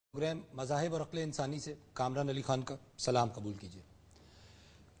Programme मज़ाहिब और aql-e-insani से कामरान अली खान का सलाम कबूल कीजिए।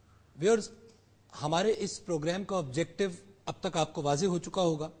 व्यूअर्स, हमारे इस प्रोग्राम का ऑब्जेक्टिव अब तक आपको वाज़ेह हो चुका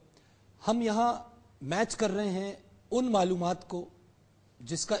होगा। हम यहाँ मैच कर रहे हैं उन मालूमात को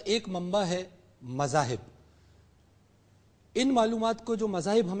जिसका एक मंबा है मज़ाहिब। इन मालूमात को जो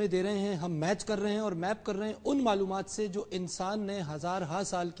मज़ाहिब हमें दे रहे हैं हम मैच कर रहे हैं और मैप कर रहे हैं उन मालूमात से जो इंसान ने हज़ार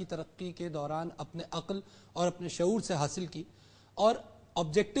साल की तरक्की के दौरान अपने अक्ल और अपने शऊर से हासिल की। और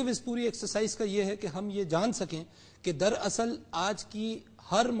ऑब्जेक्टिव इस पूरी एक्सरसाइज का ये है कि हम ये जान सकें कि दरअसल आज की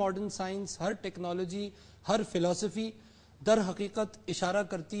हर मॉडर्न साइंस, हर टेक्नोलॉजी, हर फिलॉसफी दर हकीकत इशारा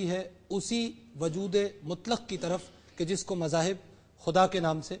करती है उसी वजूद मुतलक की तरफ कि जिसको मज़ाहिब खुदा के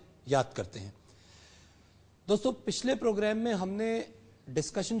नाम से याद करते हैं। दोस्तों, पिछले प्रोग्राम में हमने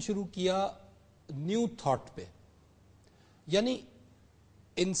डिस्कशन शुरू किया न्यू थॉट पे, यानी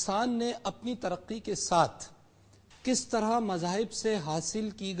इंसान ने अपनी तरक्की के साथ किस तरह मज़ाहिब से हासिल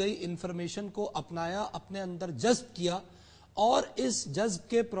की गई इंफॉर्मेशन को अपनाया, अपने अंदर जज्ब किया और इस जज्ब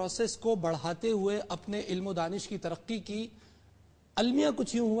के प्रोसेस को बढ़ाते हुए अपने इल्म दानिश की तरक्की की। अलमिया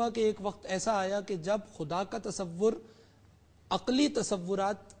कुछ यूं हुआ कि एक वक्त ऐसा आया कि जब खुदा का तसव्वुर अकली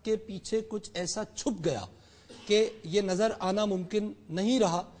तसव्वुरात के पीछे कुछ ऐसा छुप गया कि ये नज़र आना मुमकिन नहीं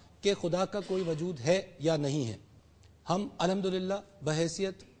रहा कि खुदा का कोई वजूद है या नहीं है। हम अल्हम्दुलिल्लाह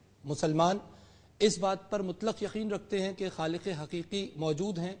बहैसियत मुसलमान इस बात पर मुतलक यकीन रखते हैं कि खालिक हकीकी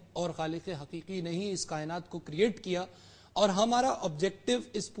मौजूद हैं और खालिक हकीकी ने ही इस कायनात को क्रिएट किया। और हमारा ऑब्जेक्टिव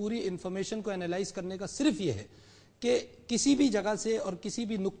इस पूरी इंफॉर्मेशन को एनालाइज करने का सिर्फ ये है कि किसी भी जगह से और किसी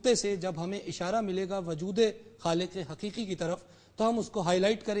भी नुक्ते से जब हमें इशारा मिलेगा वजूद खालिक हकीकी की तरफ तो हम उसको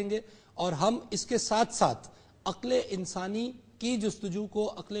हाईलाइट करेंगे और हम इसके साथ साथ अक्ल इंसानी की जुस्तजू को,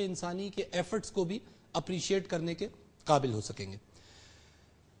 अक्ल इंसानी के एफर्ट्स को भी अप्रिशिएट करने के काबिल हो सकेंगे।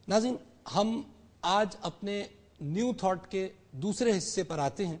 नाज़रीन, हम आज अपने न्यू थॉट के दूसरे हिस्से पर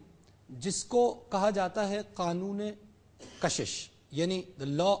आते हैं जिसको कहा जाता है कानून कशिश, यानी द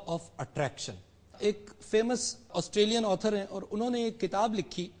लॉ ऑफ अट्रैक्शन। एक फेमस ऑस्ट्रेलियन ऑथर हैं और उन्होंने एक किताब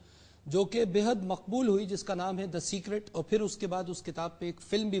लिखी जो कि बेहद मकबूल हुई जिसका नाम है द सीक्रेट, और फिर उसके बाद उस किताब पे एक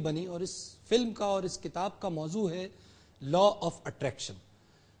फिल्म भी बनी और इस फिल्म का और इस किताब का मौजू है लॉ ऑफ अट्रैक्शन।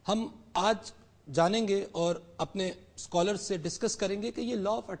 हम आज जानेंगे और अपने स्कॉलर्स से डिस्कस करेंगे कि ये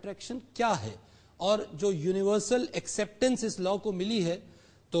लॉ ऑफ अट्रैक्शन क्या है और जो यूनिवर्सल एक्सेप्टेंस इस लॉ को मिली है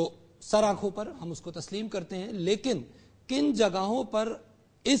तो सर आंखों पर हम उसको तस्लीम करते हैं, लेकिन किन जगहों पर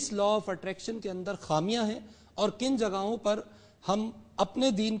इस लॉ ऑफ अट्रैक्शन के अंदर खामियां हैं और किन जगहों पर हम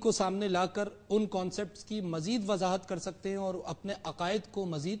अपने दीन को सामने लाकर उन कॉन्सेप्ट्स की मजीद वजाहत कर सकते हैं और अपने अकायद को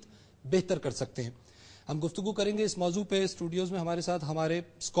मजीद बेहतर कर सकते हैं। हम गुफ्तगू करेंगे इस मौजू पे। स्टूडियोज में हमारे साथ हमारे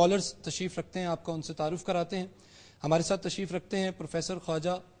स्कॉलर्स तशरीफ रखते हैं, आपका उनसे तारुफ कराते हैं। हमारे साथ तशरीफ रखते हैं प्रोफेसर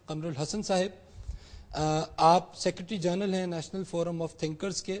ख्वाजा कमरुल हसन साहिब। आप सेक्रेटरी जनरल हैं नेशनल फोरम ऑफ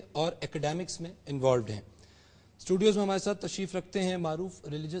थिंकर्स के और एकेडमिक्स में इन्वॉल्व हैं। स्टूडियोज में हमारे साथ तशरीफ रखते हैं मारूफ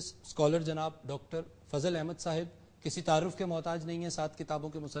रिलीजियस स्कॉलर जनाब डॉक्टर फजल अहमद साहिब, किसी तारुफ के मोहताज नहीं है, 7 किताबों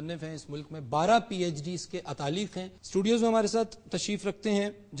के मुसन्निफ हैं, इस मुल्क में 12 PhDs के अतालिक हैं। स्टूडियोज में हमारे साथ तशरीफ रखते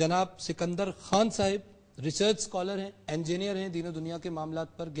हैं जनाब सिकंदर खान साहिब, रिसर्च स्कॉलर हैं, इंजीनियर हैं, दीन दुनिया के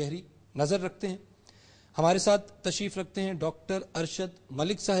मामलात पर गहरी नज़र रखते हैं। हमारे साथ तशरीफ रखते हैं डॉक्टर अरशद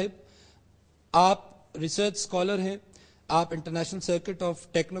मलिक साहिब, आप रिसर्च स्कॉलर हैं, आप इंटरनेशनल सर्किट ऑफ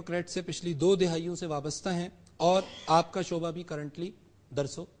टेक्नोक्रेट से पिछली 2 दिहाइयों से वाबस्ता हैं और आपका शोबा भी करंटली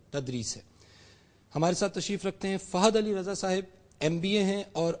दरसो तदरीस है। हमारे साथ तशरीफ रखते हैं फहद अली रजा साहिब, MBA हैं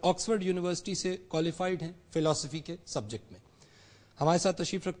और ऑक्सफोर्ड यूनिवर्सिटी से क्वालिफाइड हैं फिलॉसफी के सब्जेक्ट में। हमारे साथ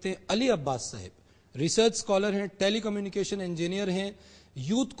तशरीफ रखते हैं अली अब्बास साहिब, रिसर्च स्कॉलर हैं, टेली कम्युनिकेशन इंजीनियर हैं,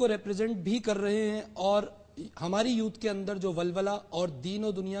 यूथ को रिप्रेजेंट भी कर रहे हैं और हमारी यूथ के अंदर जो वलवला और दीन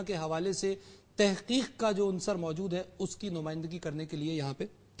और दुनिया के हवाले से तहकीक का जो अंसर मौजूद है उसकी नुमाइंदगी करने के लिए यहाँ पे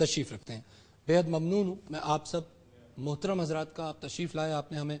तशरीफ रखते हैं। बेहद ममनून हूँ मैं आप सब मोहतरम हजरात का, आप तशरीफ लाए,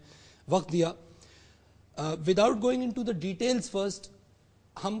 आपने हमें वक्त दिया। Without going into the details first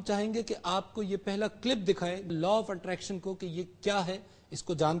हम चाहेंगे कि आपको ये पहला क्लिप दिखाएं लॉ ऑफ अट्रैक्शन को कि ये क्या है,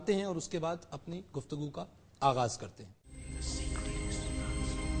 इसको जानते हैं और उसके बाद अपनी गुफ्तगू का आगाज करते हैं।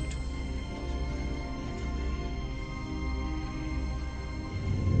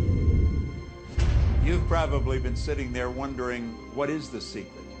 You've probably been sitting there wondering, what is the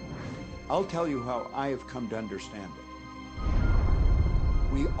secret? I'll tell you how I have come to understand it.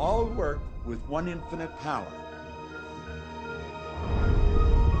 We all work with one infinite power.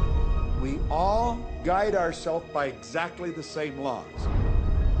 We all guide ourselves by exactly the same laws.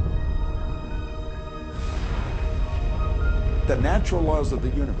 The natural laws of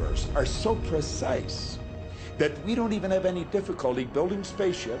the universe are so precise that we don't even have any difficulty building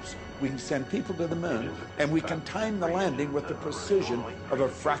spaceships. We can send people to the moon, and we can time the landing with the precision of a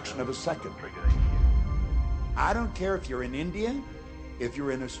fraction of a second. I don't care if you're in India, if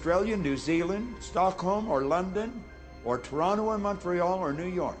you're in Australia, New Zealand, Stockholm, or London, or Toronto, or Montreal, or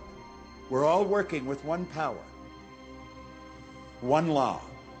New York. We're all working with one power, one law.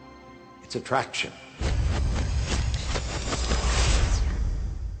 It's attraction.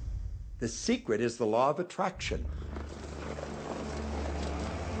 The secret is the law of attraction.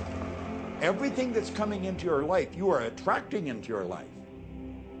 Everything that's coming into your life, you are attracting into your life.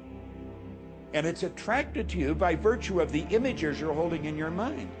 And it's attracted to you by virtue of the images you're holding in your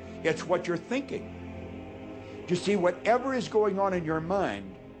mind. It's what you're thinking. You see, whatever is going on in your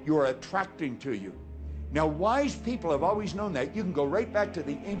mind, you are attracting to you. Now, wise people have always known that. You can go right back to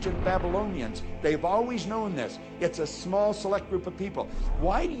the ancient Babylonians. They've always known this. It's a small, select group of people.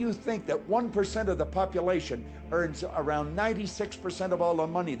 Why do you think that 1% of the population earns around 96% of all the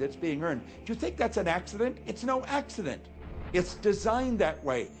money that's being earned? Do you think that's an accident? It's no accident. It's designed that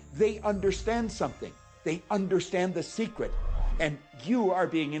way. They understand something. They understand the secret. And you are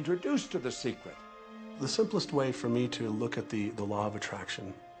being introduced to the secret. The simplest way for me to look at the law of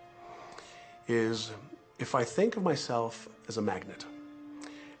attraction is if I think of myself as a magnet,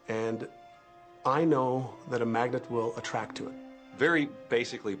 and I know that a magnet will attract to it. Very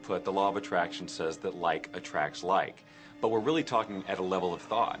basically put, the law of attraction says that like attracts like, but we're really talking at a level of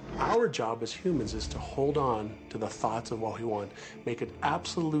thought. Our job as humans is to hold on to the thoughts of what we want, make it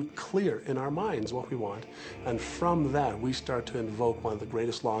absolute clear in our minds what we want, and from that we start to invoke one of the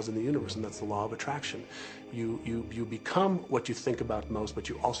greatest laws in the universe, and that's the law of attraction. You become what you think about most, but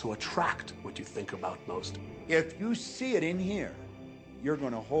you also attract what you think about most. If you see it in here, you're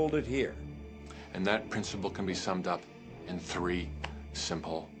going to hold it here. And that principle can be summed up in 3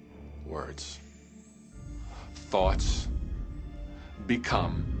 simple words. Thoughts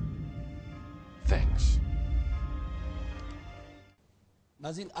become things.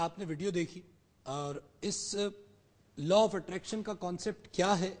 नाज़रीन, आपने video देखी और इस law of attraction का concept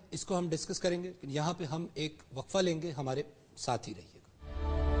क्या है इसको हम डिस्कस करेंगे। यहाँ पे हम एक वक्फा लेंगे, हमारे साथ ही रहिएगा।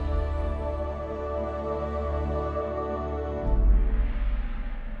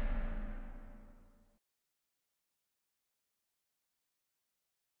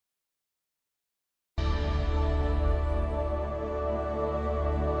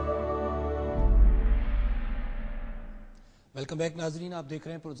 वेलकम बैक नाजरीन, आप देख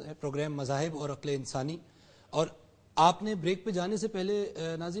रहे हैं प्रोग्राम मज़ाहिब और aql-e-insani। और आपने ब्रेक पे जाने से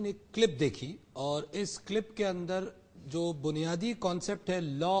पहले नाज़रीन एक क्लिप देखी, और इस क्लिप के अंदर जो बुनियादी कॉन्सेप्ट है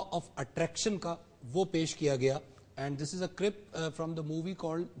लॉ ऑफ अट्रैक्शन का वो पेश किया गया। And this is a clip from the movie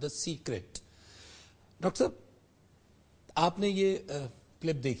called the secret. Doctor साहब, आपने ये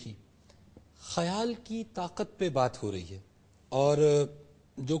क्लिप देखी, ख्याल की ताकत पे बात हो रही है, और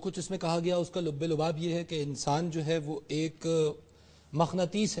जो कुछ इसमें कहा गया उसका लुब्बे लुबाब ये है कि इंसान जो है वो एक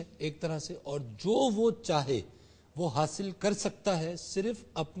मखनतीस है एक तरह से, और जो वो चाहे वो हासिल कर सकता है सिर्फ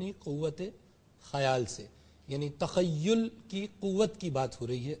अपनी क़ुव्वत ख्याल से, यानी तख़य्युल की क़ुव्वत की बात हो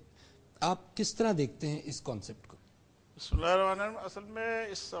रही है। आप किस तरह देखते हैं इस कॉन्सेप्ट को? बिस्मिल्लाहिर्रहमानिर्रहीम। असल में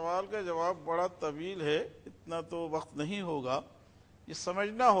इस सवाल का जवाब बड़ा तवील है, इतना तो वक्त नहीं होगा। ये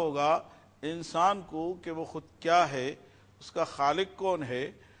समझना होगा इंसान को कि वो खुद क्या है, उसका खालिक कौन है,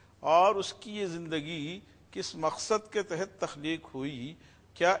 और उसकी ये ज़िंदगी किस मकसद के तहत तख्लीक हुई,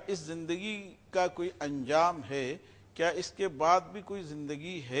 क्या इस ज़िंदगी का कोई अंजाम है, क्या इसके बाद भी कोई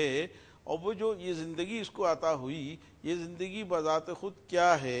ज़िंदगी है, और वो जो ये ज़िंदगी इसको अता हुई ये ज़िंदगी बज़ात ख़ुद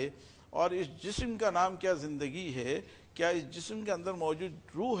क्या है, और इस जिस्म का नाम क्या ज़िंदगी है, क्या इस जिस्म के अंदर मौजूद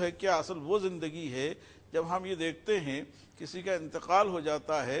रूह है, क्या असल वो ज़िंदगी है। जब हम ये देखते हैं किसी का इंतकाल हो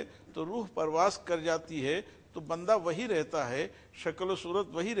जाता है तो रूह परवास कर जाती है, तो बंदा वही रहता है, शक्ल सूरत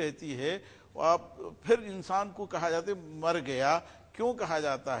वही रहती है, और फिर इंसान को कहा जाता है मर गया। क्यों कहा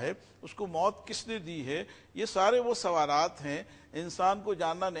जाता है, उसको मौत किसने दी है, ये सारे वो सवालात हैं, इंसान को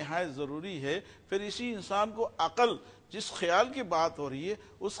जानना नहायत ज़रूरी है। फिर इसी इंसान को अक़ल, जिस ख्याल की बात हो रही है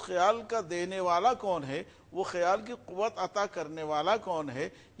उस ख्याल का देने वाला कौन है, वो ख्याल की क़ुव्वत अता करने वाला कौन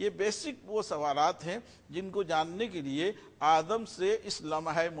है, ये बेसिक वो सवालात हैं जिनको जानने के लिए आदम से इस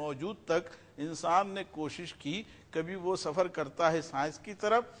लम्हा मौजूद तक इंसान ने कोशिश की। कभी वो सफ़र करता है साइंस की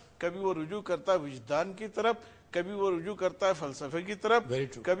तरफ, कभी वो रुजू करता है विजदान की तरफ, कभी वो रुजू करता है फ़लसफ़े की तरफ,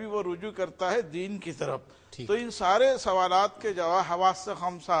 कभी वो रुजू करता है दीन की तरफ। तो इन सारे सवालात के जवाब हवास से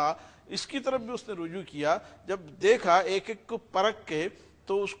खमसा इसकी तरफ भी उसने रुजू किया। जब देखा एक एक को परख के,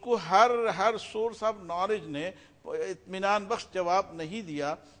 तो उसको हर सोर्स ऑफ नॉलेज ने इत्मीनान बख्श जवाब नहीं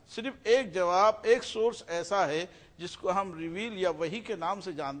दिया। सिर्फ एक जवाब, एक सोर्स ऐसा है جس کو ہم ریویل یا وحی کے نام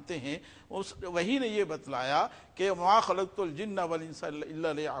سے جانتے ہیں، اس وحی نے یہ بتلایا کہ ما خلقت الجن والانس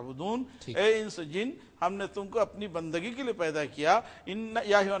الا لیعبدون، اے انس جن ہم نے تم کو اپنی بندگی کے لیے پیدا کیا،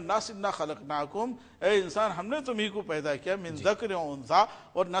 یا ایھا الناس انا خلقناکم، اے انسان ہم نے تمہیں کو پیدا کیا، من ذکر و انثی،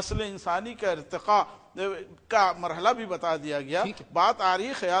 اور نسل انسانی کا ارتقاء کا مرحلہ بھی بتا دیا گیا۔ بات آ رہی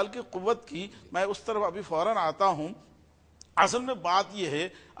ہے خیال کی قوت کی، میں اس طرف ابھی فوراً آتا ہوں۔ اصل میں بات یہ ہے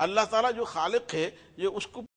اللہ تعالیٰ جو خالق ہے یہ اس کو